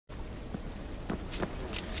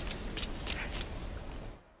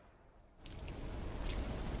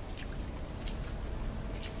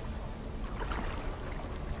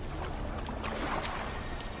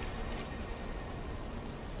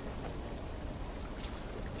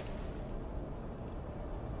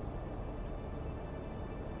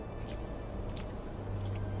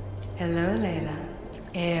Hello, Layla.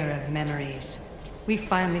 Heir of memories. We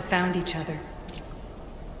finally found each other.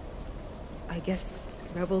 I guess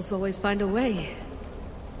rebels always find a way.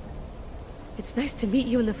 It's nice to meet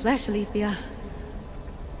you in the flesh, Alethea.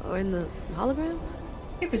 Or in the hologram?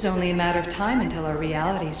 It was only a matter of time until our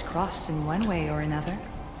realities crossed in one way or another.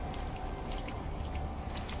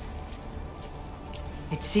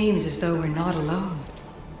 It seems as though we're not alone.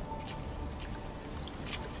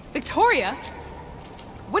 Victoria?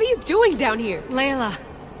 What are you doing down here? Layla,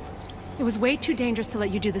 it was way too dangerous to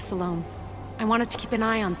let you do this alone. I wanted to keep an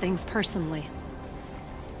eye on things personally.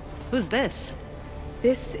 Who's this?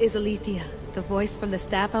 This is Alethea, the voice from the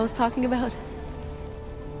staff I was talking about.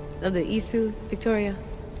 Of the Isu, Victoria.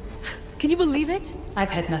 Can you believe it?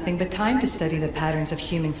 I've had nothing but time to study the patterns of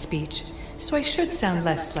human speech, so I should sound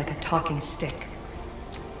less like a talking stick.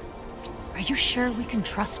 Are you sure we can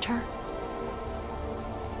trust her?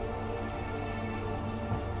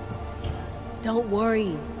 Don't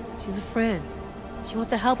worry. She's a friend. She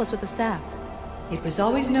wants to help us with the staff. It was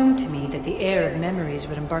always known to me that the heir of memories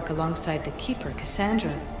would embark alongside the Keeper,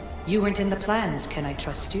 Cassandra. You weren't in the plans. Can I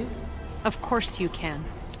trust you? Of course you can.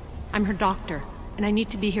 I'm her doctor, and I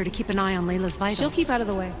need to be here to keep an eye on Layla's vitals. She'll keep out of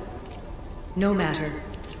the way. No matter.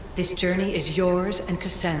 This journey is yours and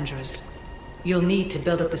Cassandra's. You'll need to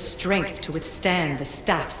build up the strength to withstand the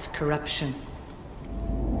staff's corruption.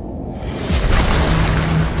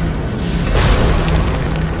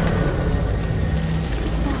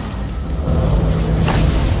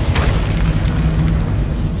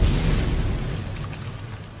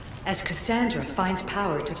 As Cassandra finds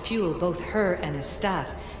power to fuel both her and the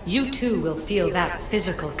staff, you too will feel that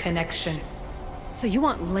physical connection. So you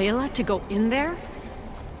want Layla to go in there?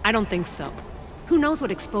 I don't think so. Who knows what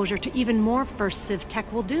exposure to even more First Civ tech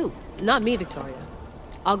will do? Not me, Victoria.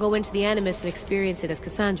 I'll go into the Animus and experience it as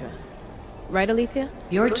Cassandra. Right, Alethea?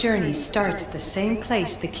 Your journey starts at the same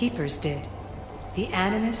place the Keepers did. The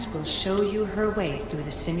Animus will show you her way through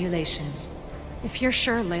the simulations. If you're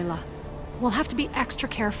sure, Layla, we'll have to be extra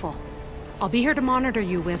careful. I'll be here to monitor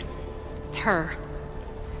you with her.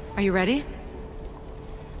 Are you ready?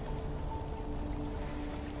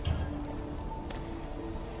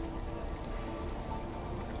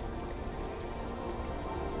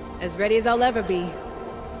 As ready as I'll ever be.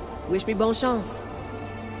 Wish me bonne chance.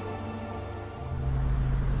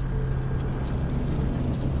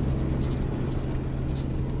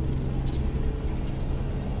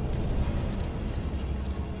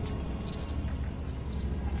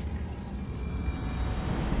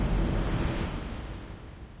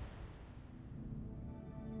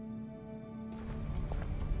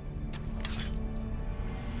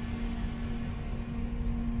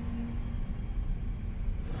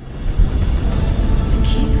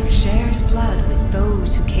 Blood with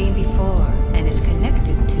those who came before and is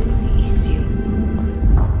connected to the Elysium.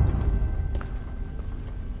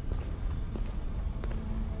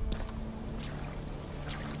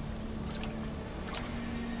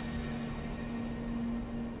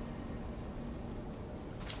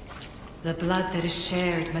 The blood that is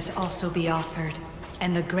shared must also be offered,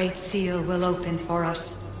 and the Great Seal will open for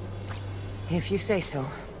us. If you say so.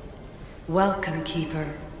 Welcome, Keeper.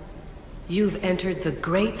 You've entered the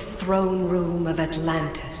great throne room of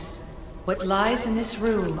Atlantis. What lies in this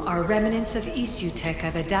room are remnants of Isu tech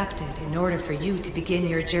I've adapted in order for you to begin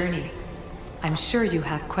your journey. I'm sure you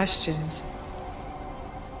have questions.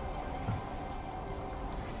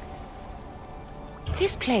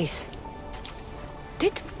 This place...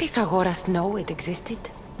 Did Pythagoras know it existed?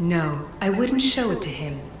 No, I wouldn't show it to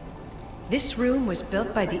him. This room was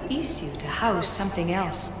built by the Isu to house something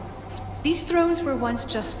else. These thrones were once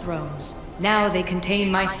just thrones. Now they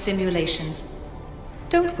contain my simulations.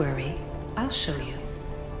 Don't worry, I'll show you.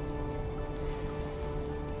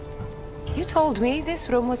 You told me this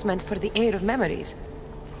room was meant for the heir of memories.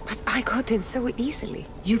 But I got in so easily.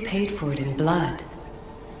 You paid for it in blood.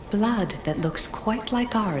 Blood that looks quite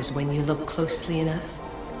like ours when you look closely enough.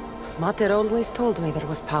 Mater always told me there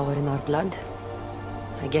was power in our blood.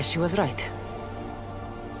 I guess she was right.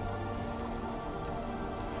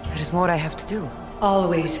 There's more I have to do.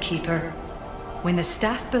 Always, Keeper. When the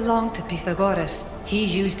staff belonged to Pythagoras, he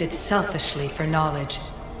used it selfishly for knowledge.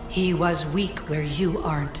 He was weak where you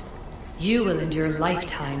aren't. You will endure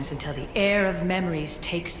lifetimes until the heir of memories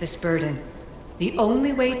takes this burden. The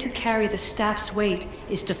only way to carry the staff's weight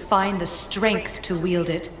is to find the strength to wield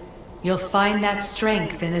it. You'll find that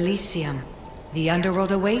strength in Elysium. The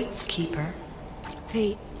underworld awaits, Keeper.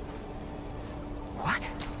 What?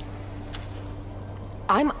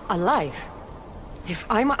 I'm alive. If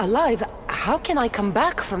I'm alive, how can I come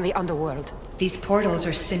back from the underworld? These portals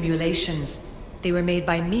are simulations. They were made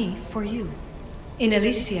by me for you. In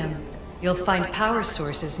Elysium, you'll find power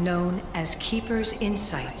sources known as Keeper's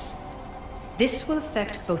Insights. This will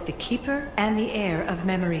affect both the Keeper and the Heir of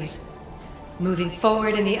memories. Moving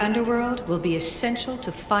forward in the underworld will be essential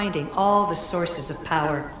to finding all the sources of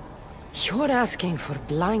power. You're asking for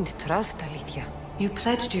blind trust, Alethea. You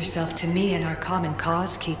pledged yourself to me and our common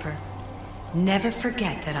cause, Keeper. Never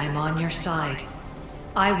forget that I'm on your side.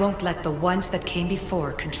 I won't let the ones that came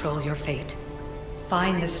before control your fate.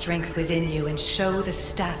 Find the strength within you and show the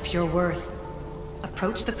staff your worth.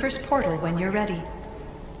 Approach the first portal when you're ready.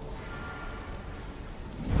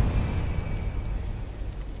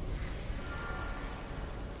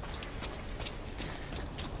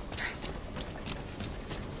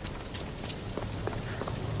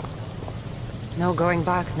 No going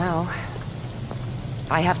back now.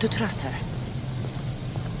 I have to trust her.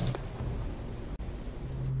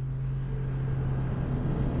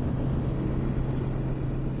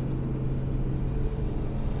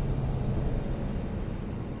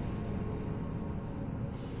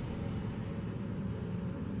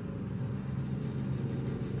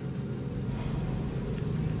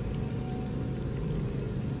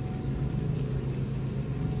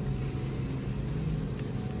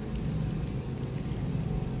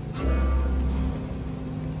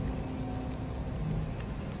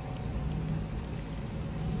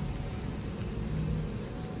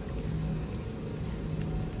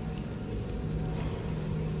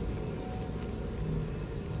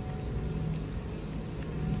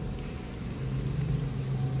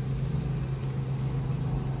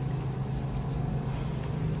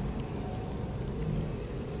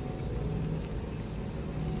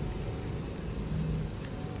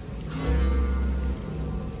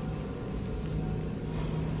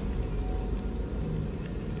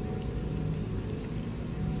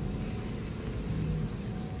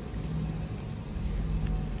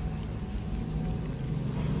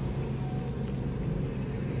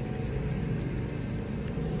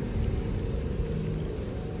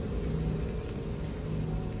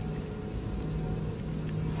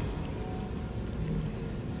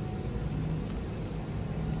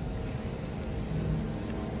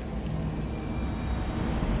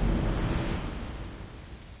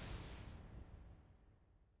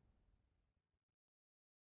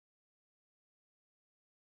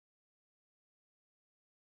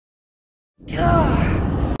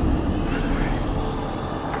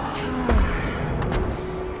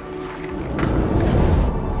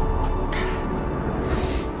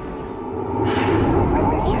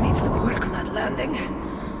 Alethea needs to work on that landing.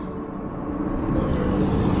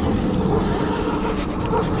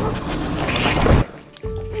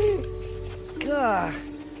 Gah.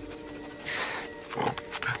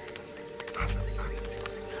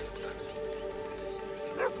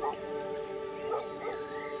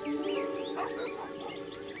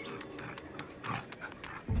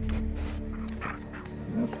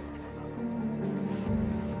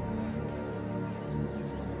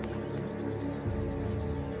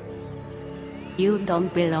 You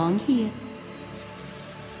don't belong here.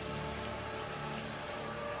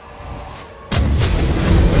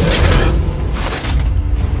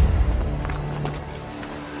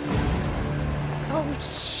 Oh,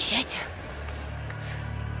 shit!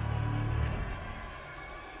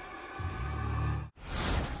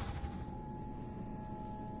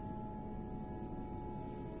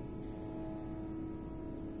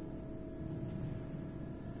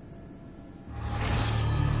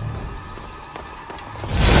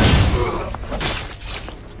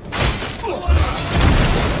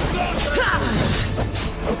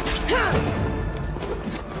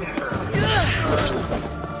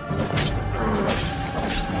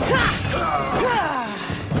 Ha!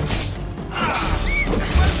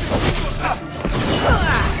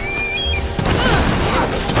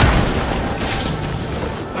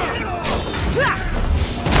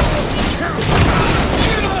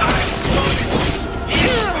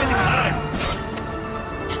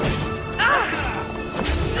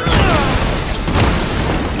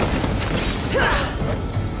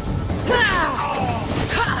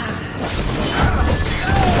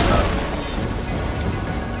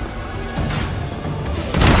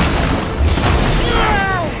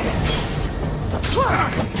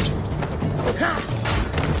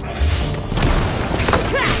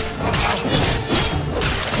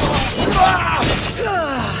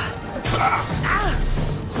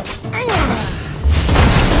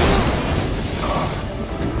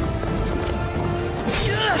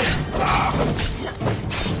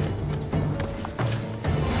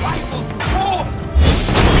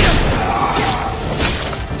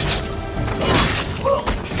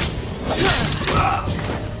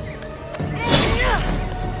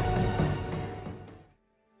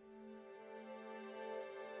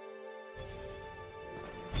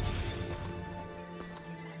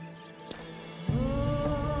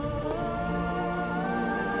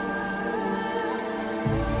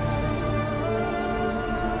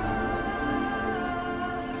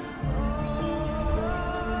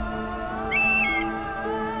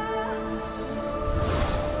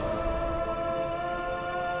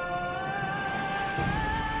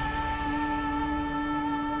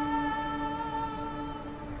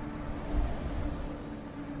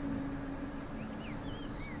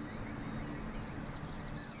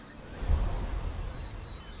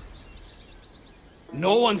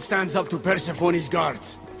 No one stands up to Persephone's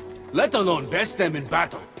guards, let alone best them in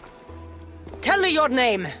battle. Tell me your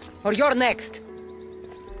name, or you're next.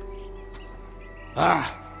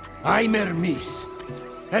 I'm Hermes.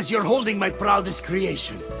 As you're holding my proudest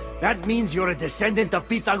creation, that means you're a descendant of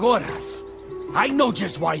Pythagoras. I know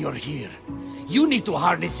just why you're here. You need to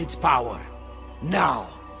harness its power. Now,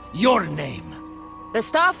 your name. The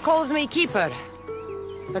staff calls me Keeper,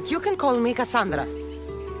 but you can call me Cassandra.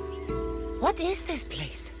 What is this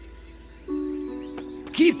place?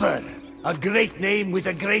 Keeper, a great name with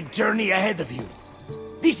a great journey ahead of you.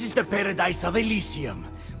 This is the paradise of Elysium,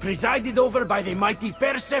 presided over by the mighty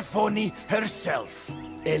Persephone herself.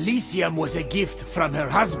 Elysium was a gift from her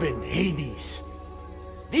husband, Hades.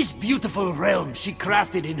 This beautiful realm she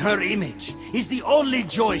crafted in her image is the only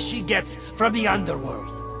joy she gets from the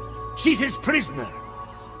underworld. She's his prisoner.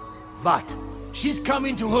 But she's come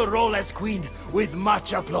into her role as queen with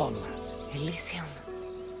much aplomb. Elysium.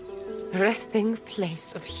 Resting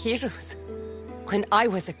place of heroes. When I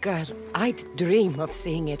was a girl, I'd dream of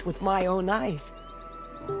seeing it with my own eyes.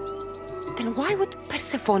 Then why would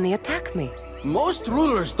Persephone attack me? Most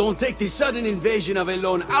rulers don't take the sudden invasion of a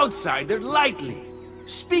lone outsider lightly.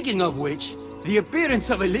 Speaking of which, the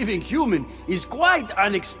appearance of a living human is quite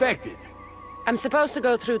unexpected. I'm supposed to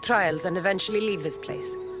go through trials and eventually leave this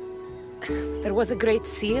place. There was a great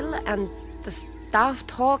seal, and the staff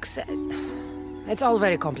talks... It's all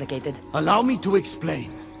very complicated. Allow me to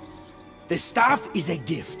explain. The staff is a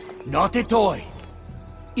gift, not a toy.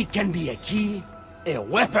 It can be a key, a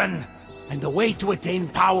weapon, and a way to attain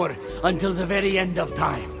power until the very end of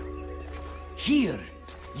time. Here,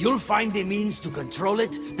 you'll find the means to control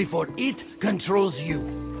it before it controls you.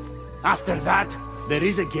 After that, there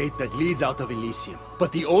is a gate that leads out of Elysium.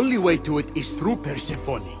 But the only way to it is through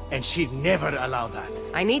Persephone, and she'd never allow that.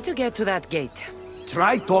 I need to get to that gate.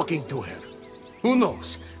 Try talking to her. Who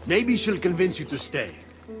knows? Maybe she'll convince you to stay.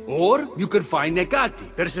 Or you could find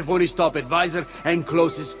Nekati, Persephone's top advisor and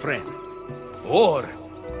closest friend. Or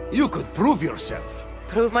you could prove yourself.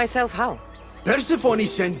 Prove myself how? Persephone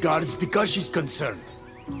sent guards because she's concerned.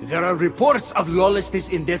 There are reports of lawlessness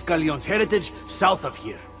in Deucalion's heritage south of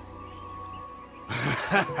here.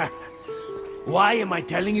 Why am I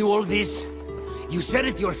telling you all this? You said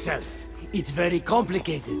it yourself. It's very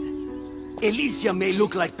complicated. Elysium may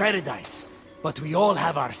look like paradise, but we all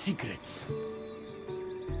have our secrets.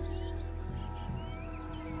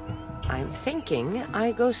 I'm thinking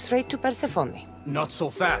I go straight to Persephone. Not so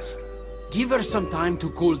fast. Give her some time to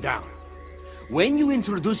cool down. When you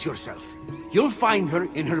introduce yourself, you'll find her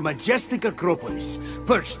in her majestic acropolis,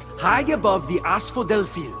 perched high above the asphodel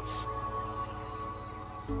fields.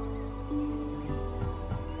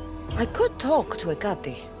 I could talk to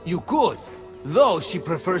Ekati. You could, though she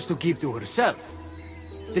prefers to keep to herself.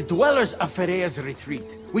 The dwellers of Pherea's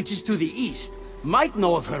retreat, which is to the east, might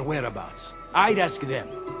know of her whereabouts. I'd ask them.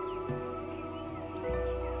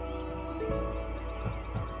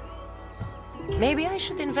 Maybe I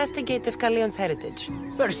should investigate Deucalion's heritage.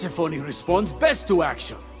 Persephone responds best to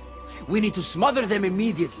action. We need to smother them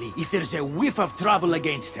immediately if there's a whiff of trouble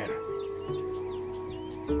against her.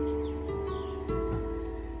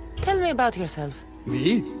 Tell me about yourself.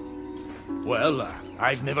 Me? Well,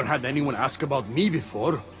 I've never had anyone ask about me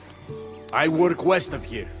before. I work west of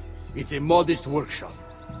here. It's a modest workshop.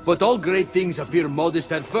 But all great things appear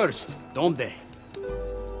modest at first, don't they?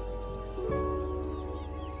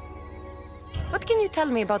 What can you tell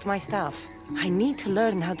me about my staff? I need to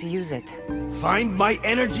learn how to use it. Find my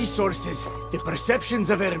energy sources, the perceptions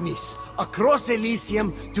of Hermes, across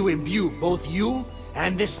Elysium to imbue both you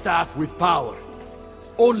and the staff with power.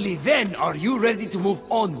 Only then are you ready to move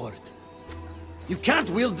onward. You can't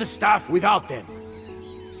wield the staff without them.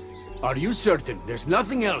 Are you certain there's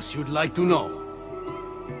nothing else you'd like to know?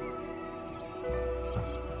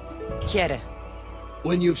 Chiere.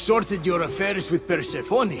 When you've sorted your affairs with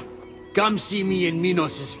Persephone, come see me in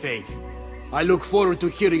Minos' faith. I look forward to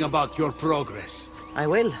hearing about your progress. I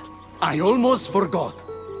will. I almost forgot.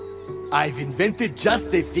 I've invented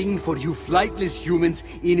just the thing for you flightless humans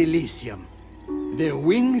in Elysium. The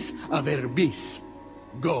wings of Hermes.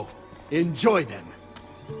 Go, enjoy them.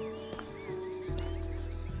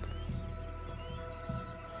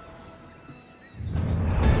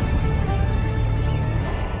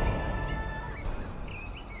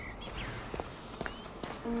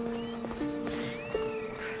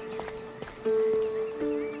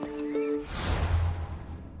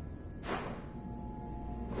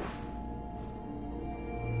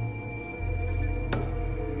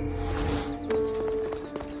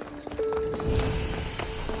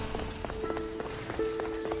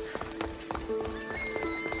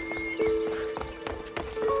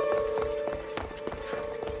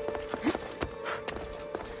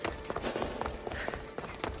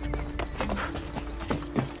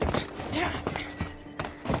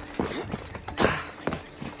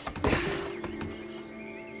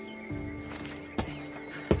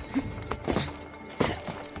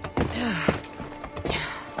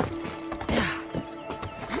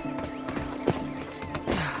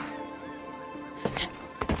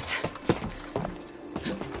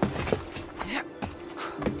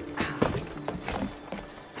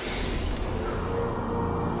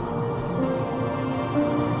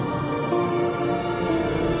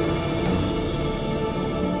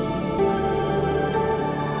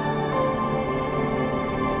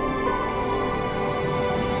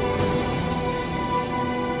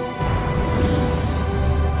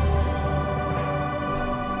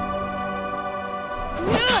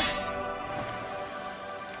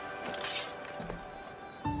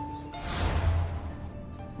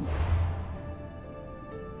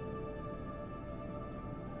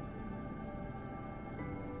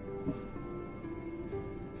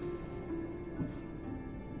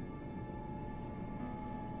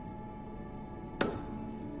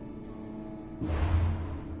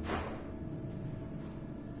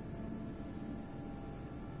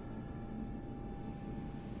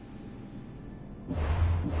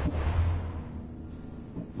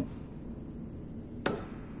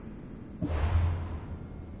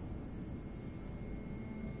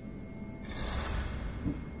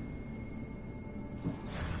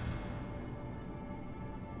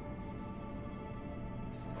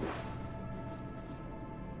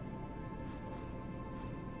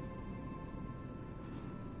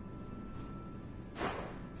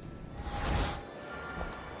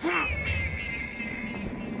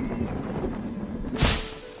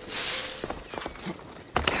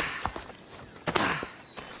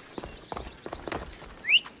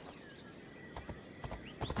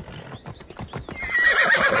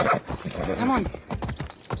 Come on.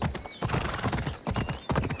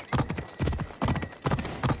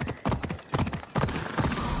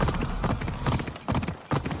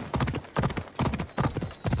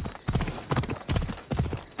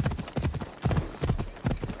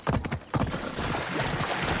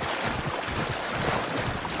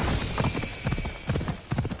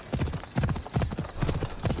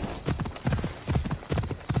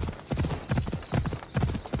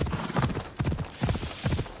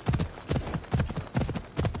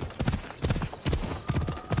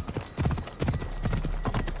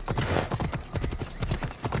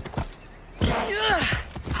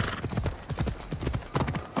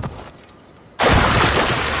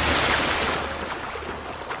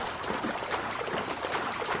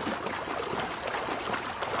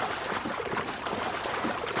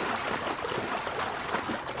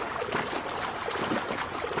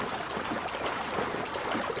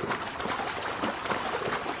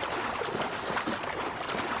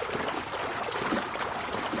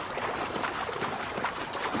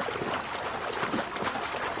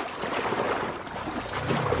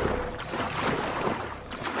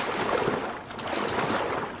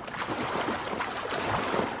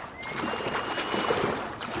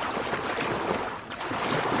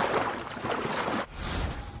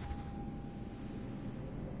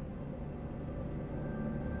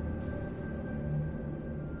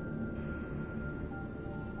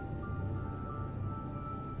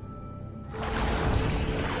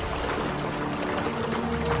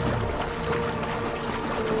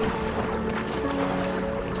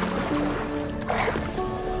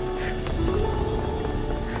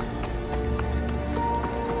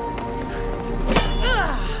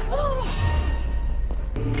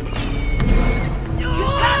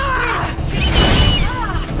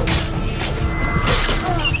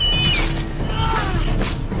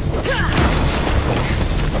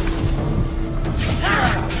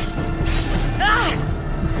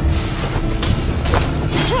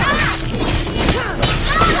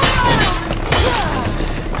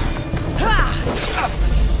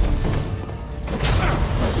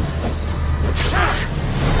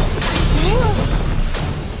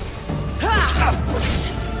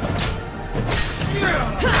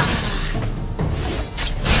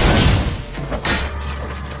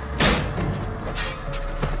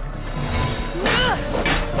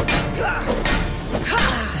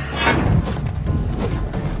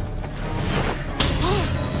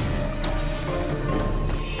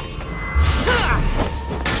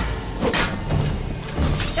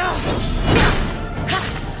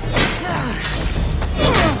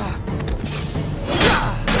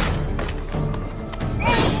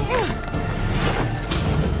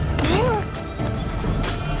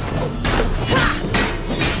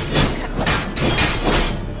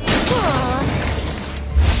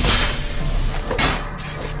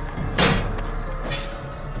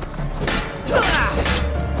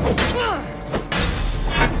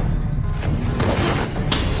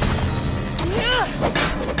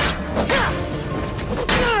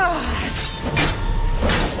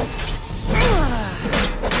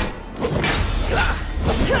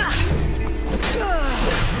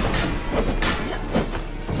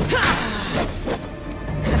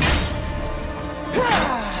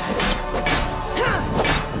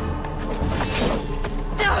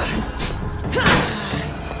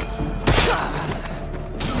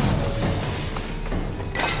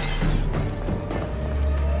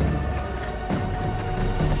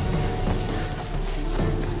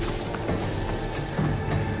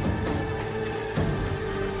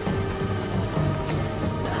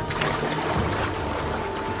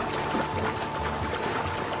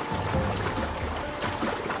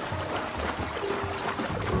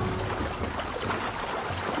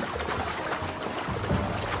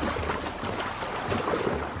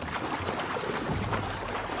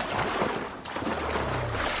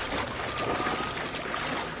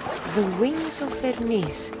 The wings of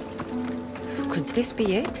Hermes. Could this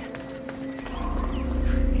be it?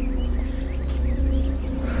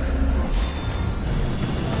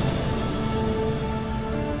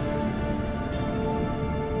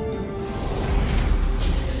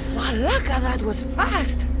 Malaka, that was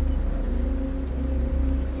fast!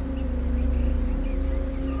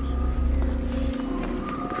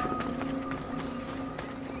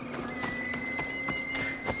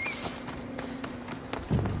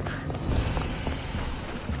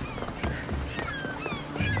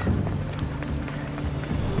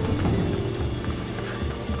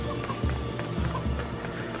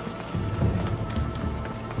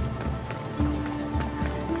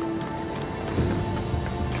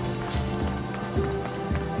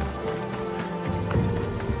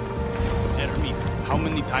 How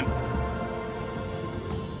many times?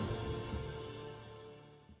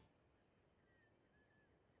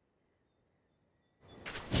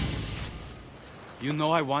 You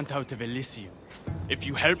know I want out of Elysium. If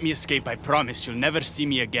you help me escape, I promise you'll never see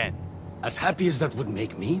me again. As happy as that would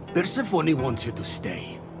make me, Persephone wants you to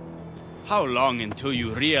stay. How long until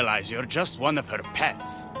you realize you're just one of her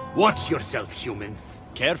pets? Watch yourself, human.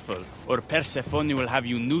 Careful, or Persephone will have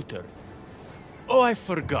you neutered. Oh, I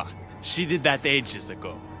forgot. She did that ages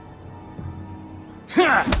ago.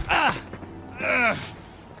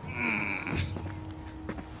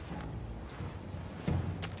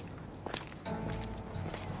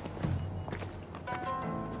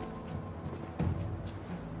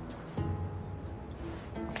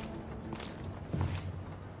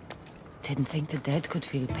 Didn't think the dead could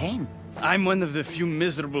feel pain. I'm one of the few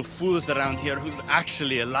miserable fools around here who's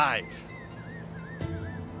actually alive.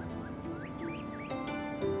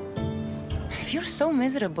 If you're so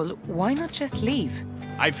miserable, why not just leave?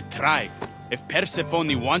 I've tried. If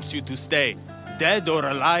Persephone wants you to stay, dead or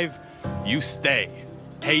alive, you stay.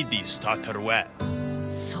 Hades taught her well.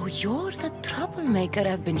 So you're the troublemaker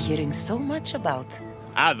I've been hearing so much about.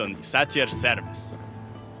 Adonis, at your service.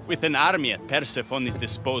 With an army at Persephone's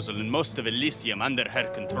disposal and most of Elysium under her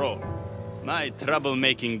control, my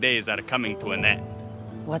troublemaking days are coming to an end.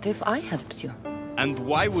 What if I helped you? And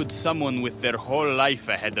why would someone with their whole life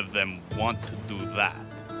ahead of them want to do that?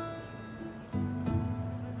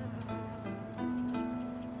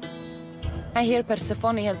 I hear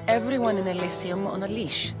Persephone has everyone in Elysium on a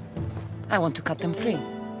leash. I want to cut them free.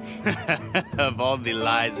 Of all the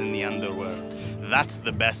lies in the underworld, that's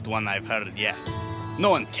the best one I've heard yet.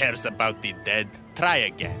 No one cares about the dead. Try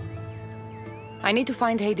again. I need to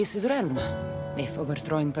find Hades' realm. If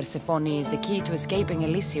overthrowing Persephone is the key to escaping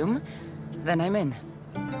Elysium, then I'm in.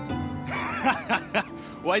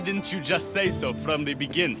 Why didn't you just say so from the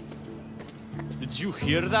beginning? Did you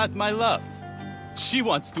hear that, my love? She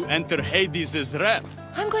wants to enter Hades' realm.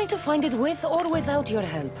 I'm going to find it with or without your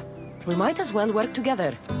help. We might as well work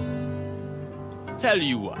together. Tell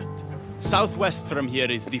you what. Southwest from here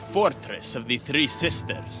is the fortress of the Three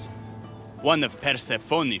Sisters. One of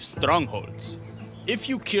Persephone's strongholds. If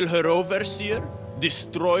you kill her overseer,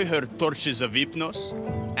 destroy her torches of Hypnos,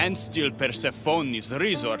 and steal Persephone's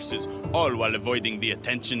resources, all while avoiding the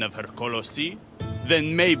attention of her Colossi,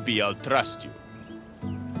 then maybe I'll trust you.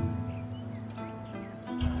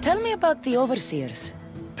 Tell me about the overseers.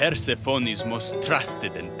 Persephone's most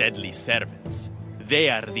trusted and deadly servants. They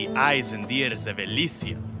are the eyes and ears of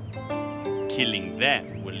Elysium. Killing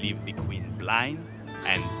them will leave the queen blind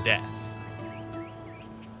and deaf.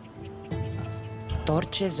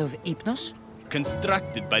 Torches of Hypnos?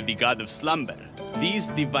 Constructed by the god of slumber, these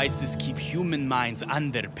devices keep human minds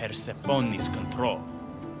under Persephone's control.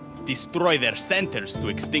 Destroy their centers to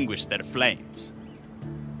extinguish their flames.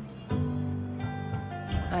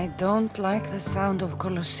 I don't like the sound of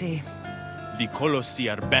Colossi. The Colossi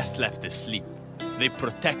are best left asleep. They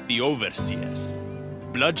protect the overseers.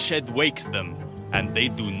 Bloodshed wakes them, and they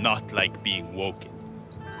do not like being woken.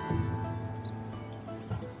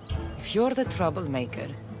 If you're the troublemaker,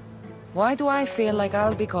 why do I feel like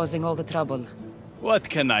I'll be causing all the trouble? What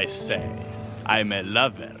can I say? I'm a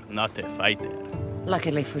lover, not a fighter.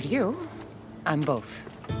 Luckily for you, I'm both.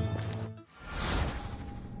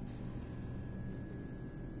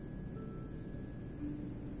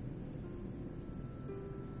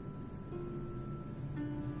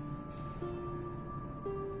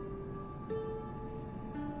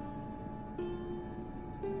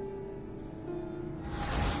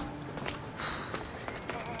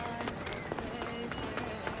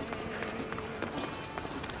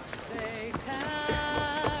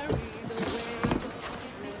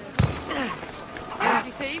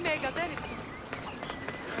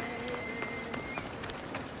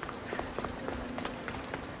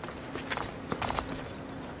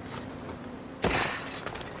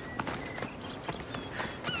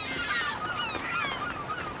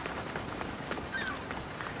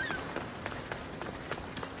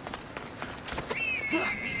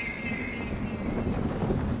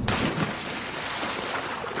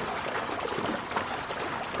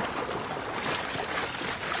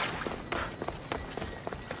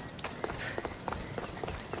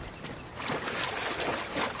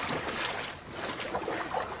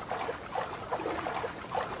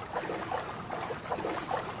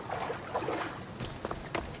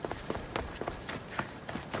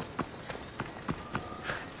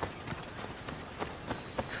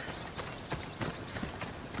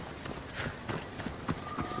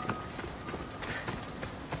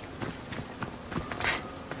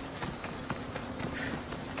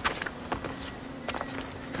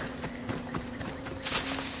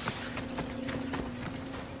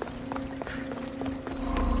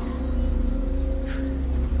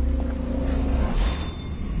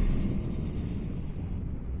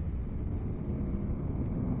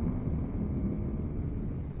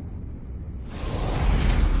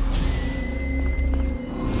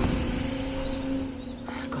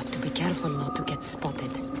 get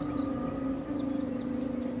spotted.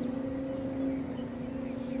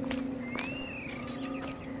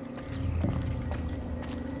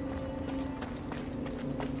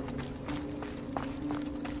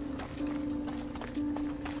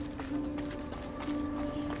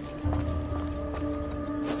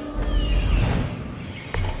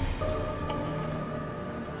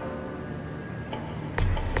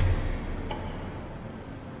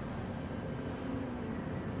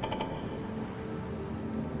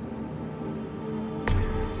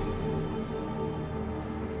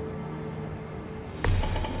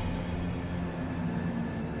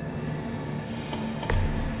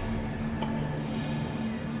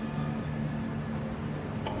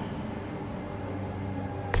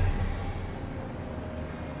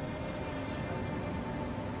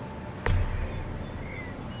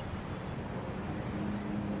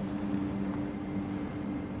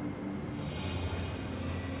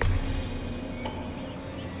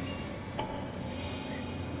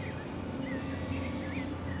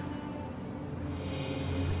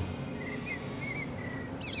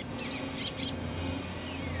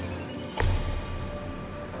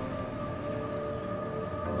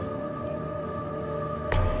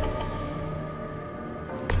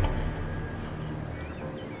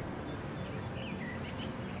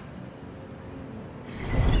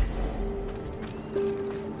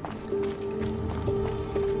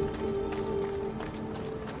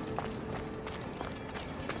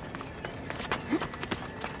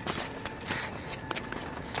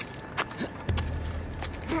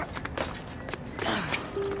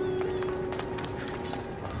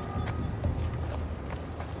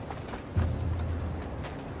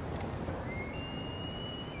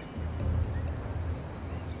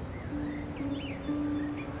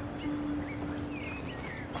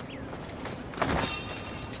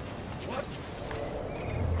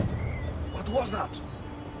 What was that?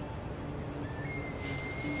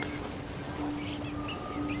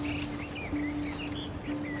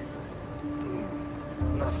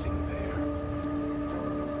 Nothing there.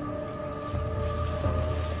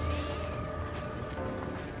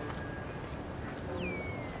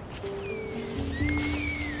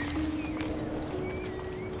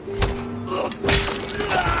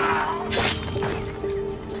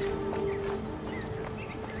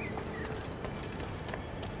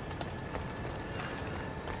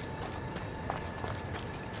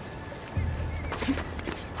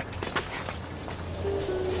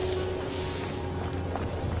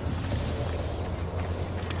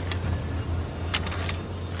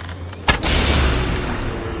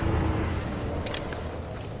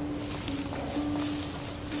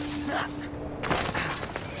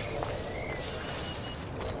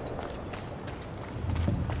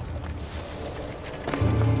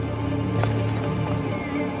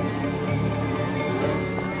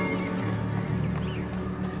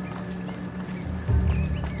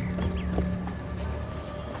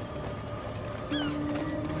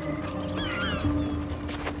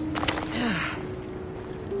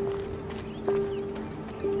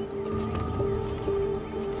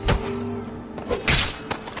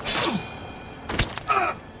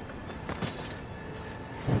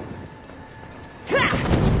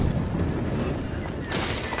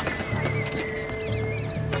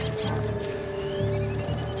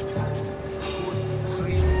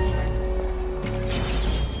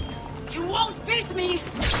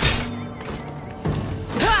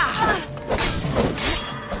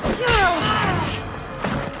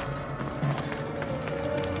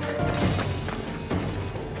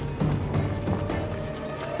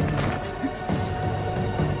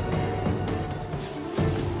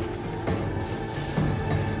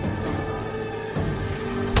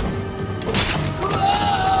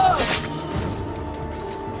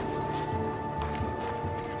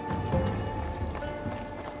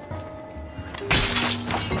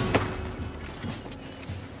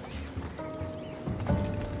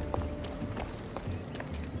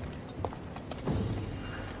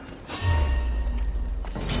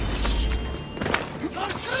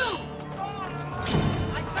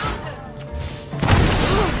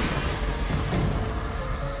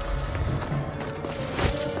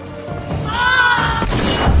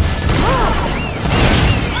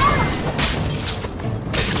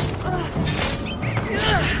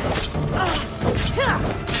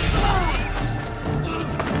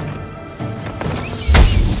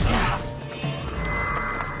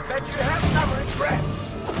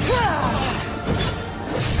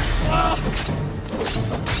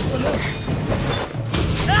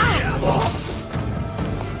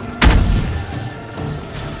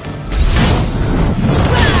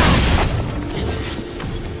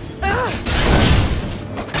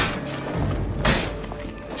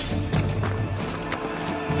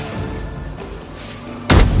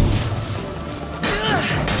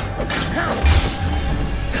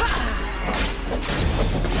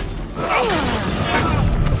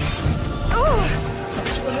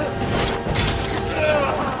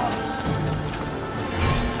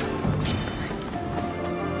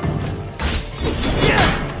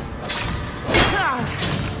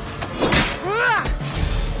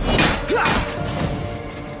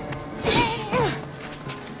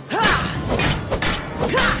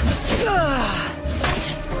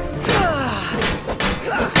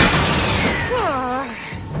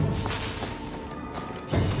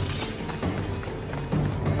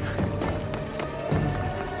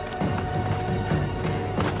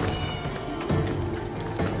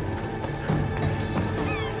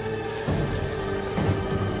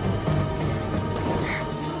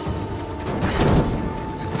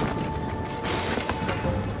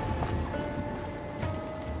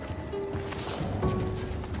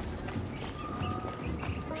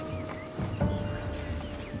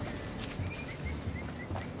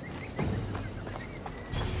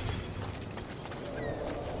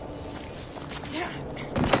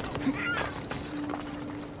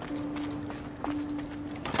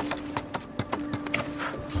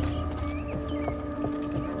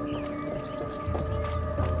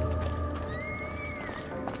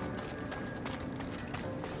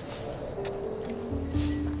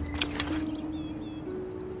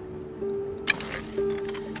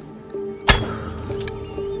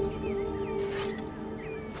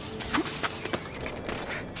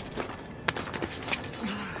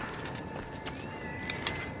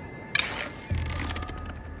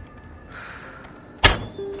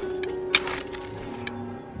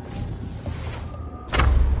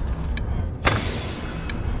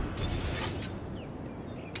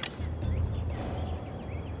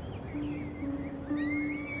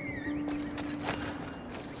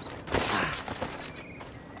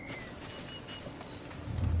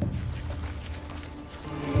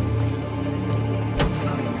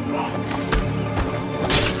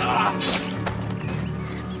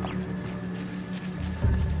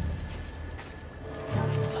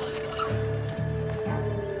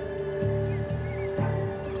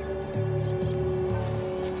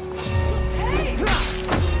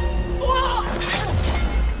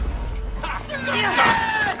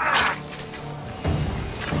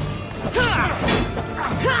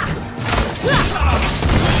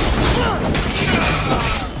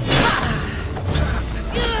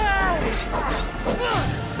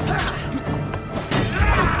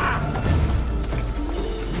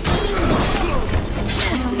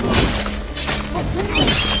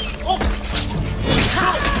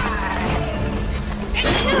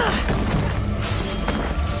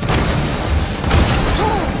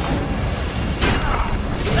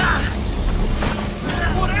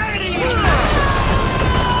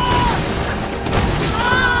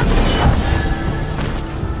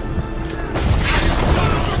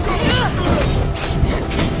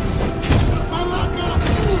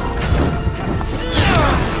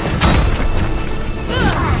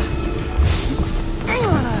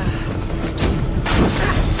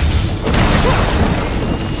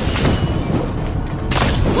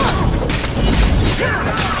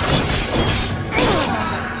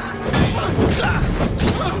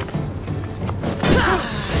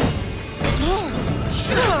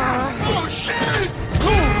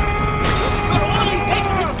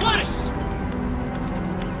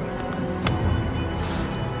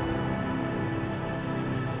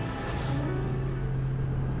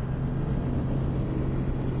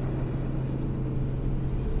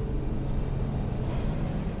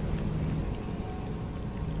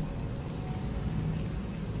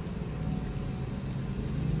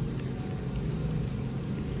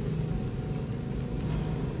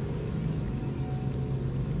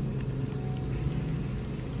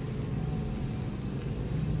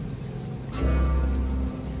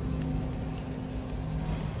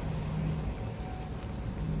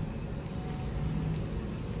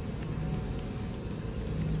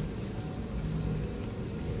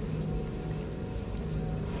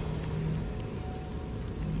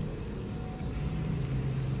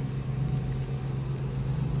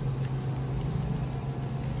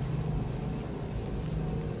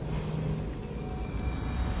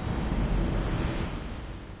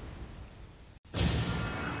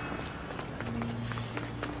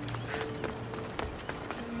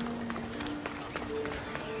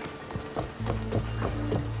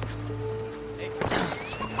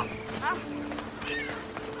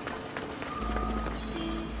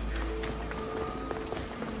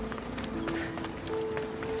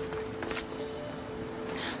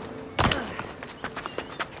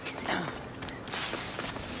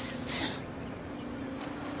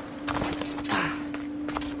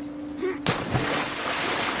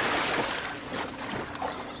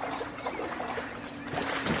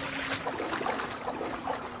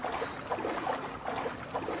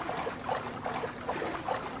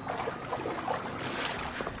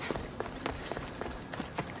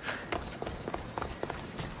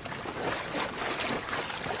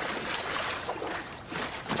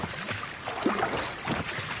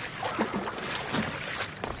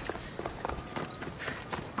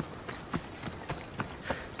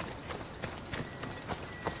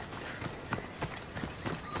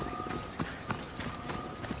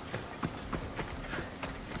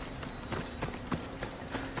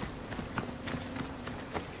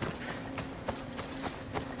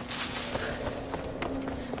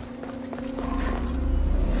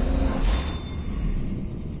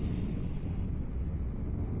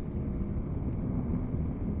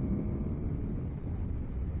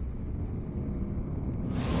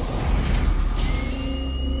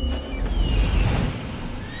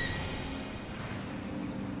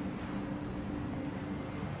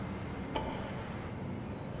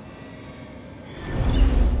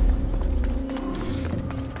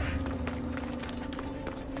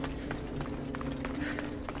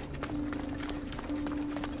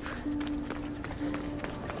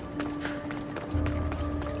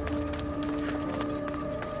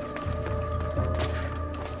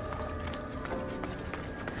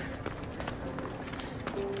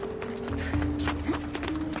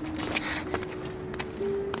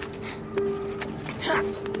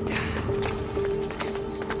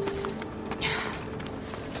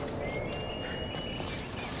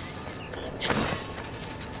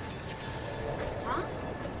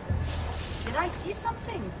 see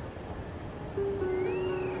something?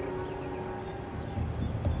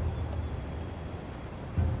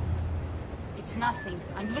 It's nothing.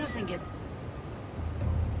 I'm losing it.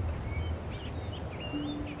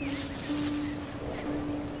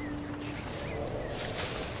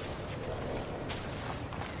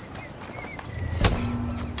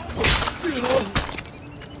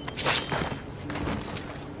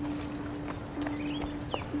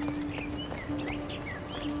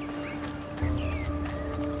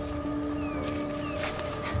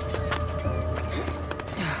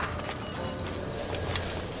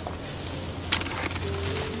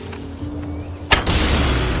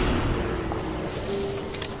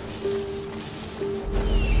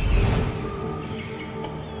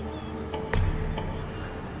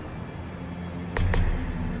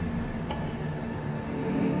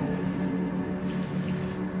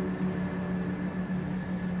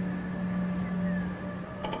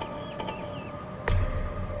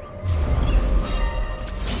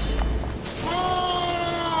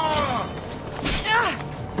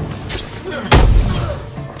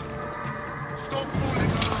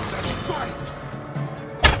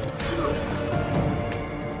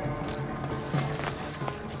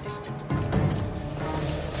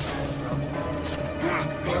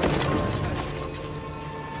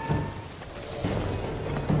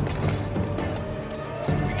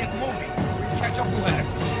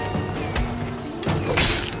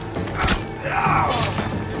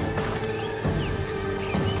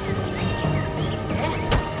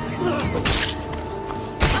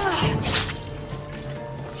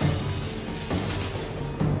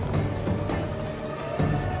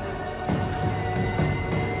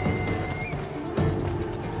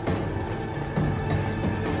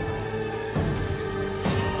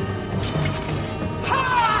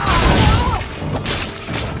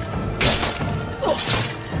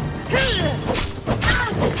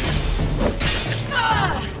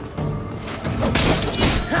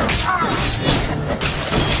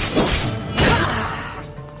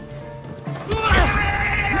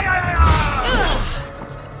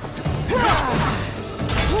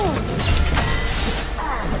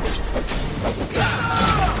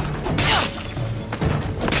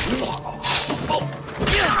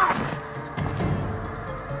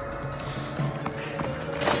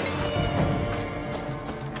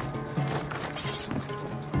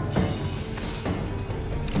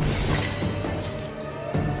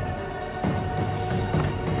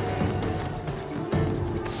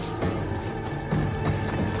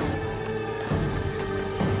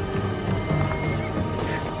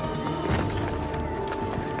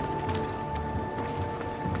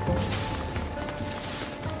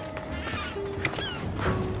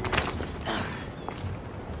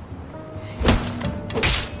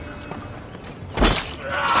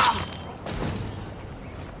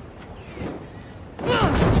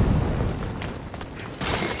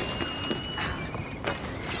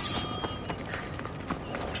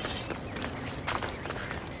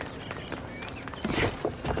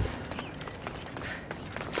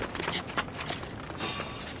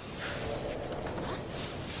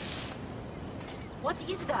 What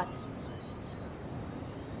is that?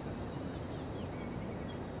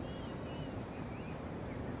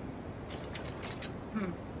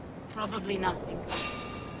 Probably nothing.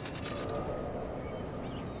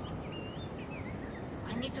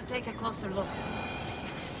 I need to take a closer look.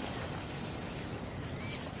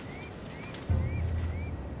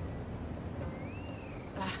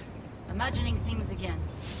 Imagining things again.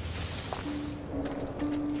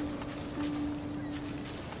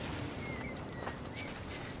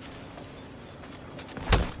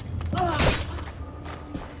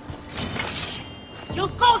 You'll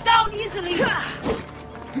go down easily!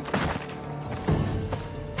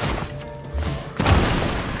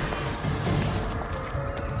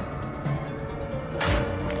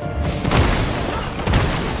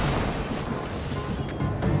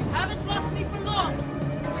 Haven't lost me for long!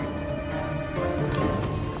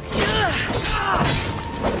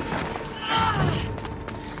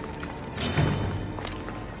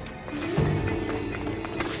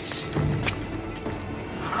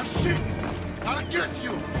 Ah, shit! I'll get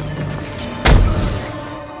you!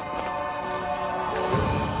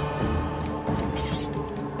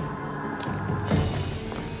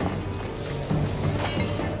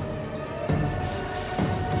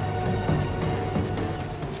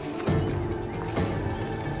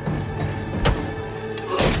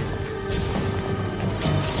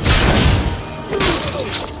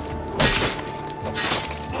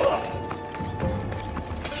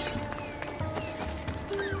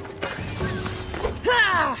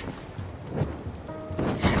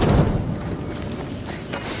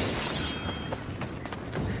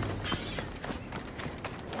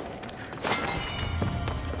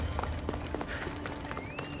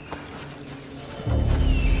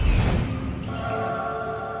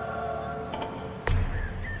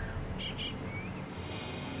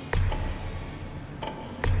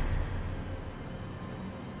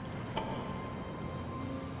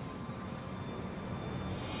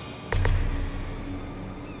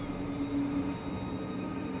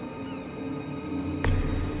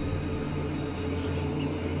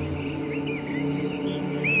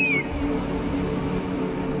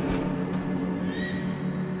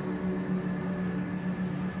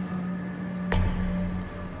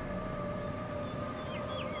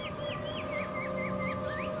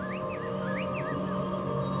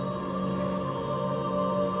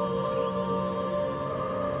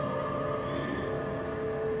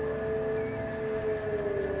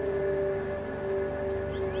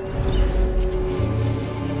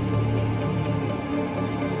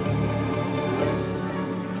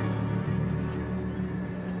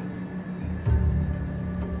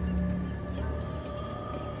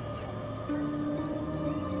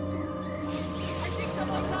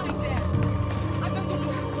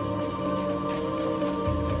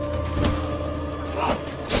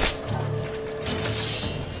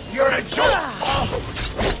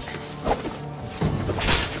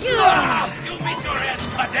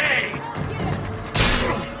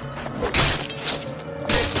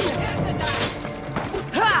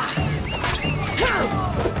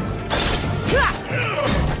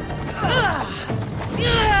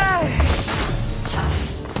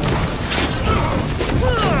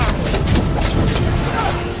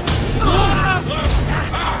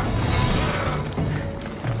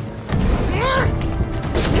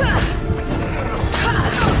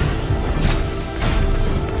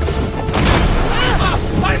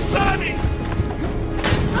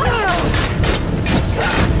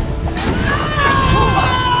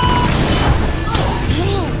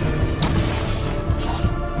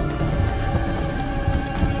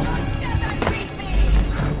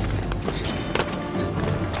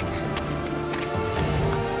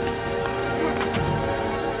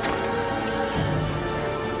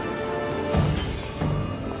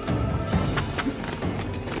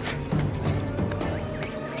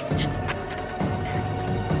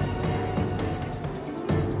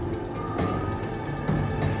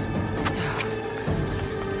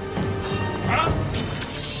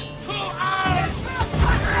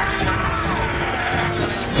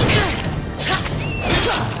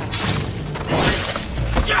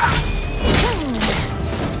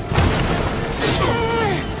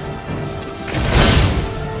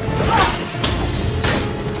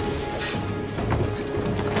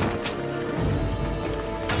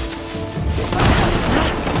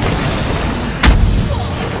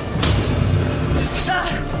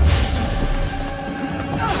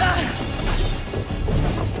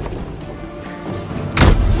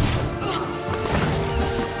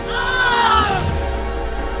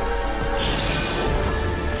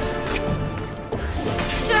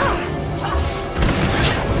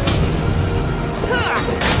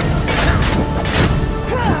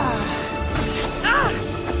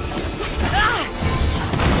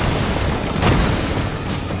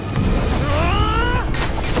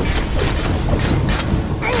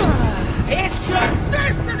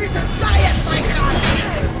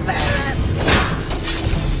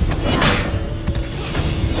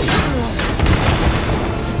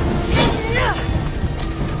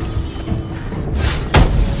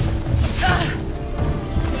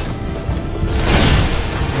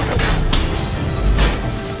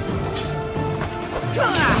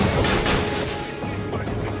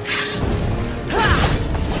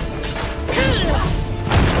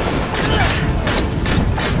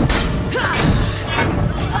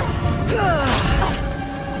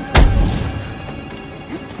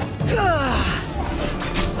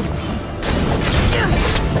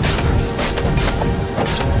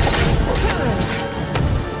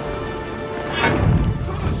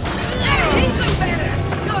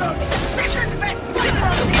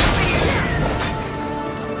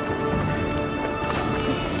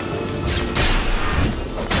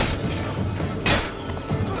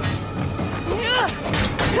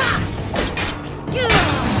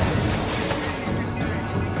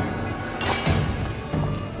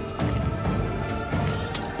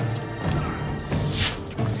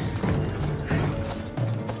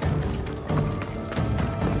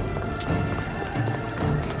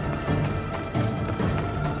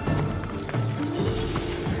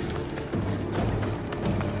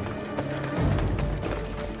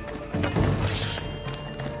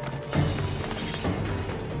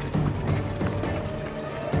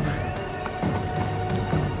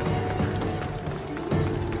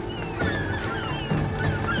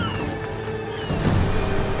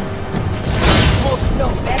 no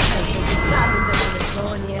better than the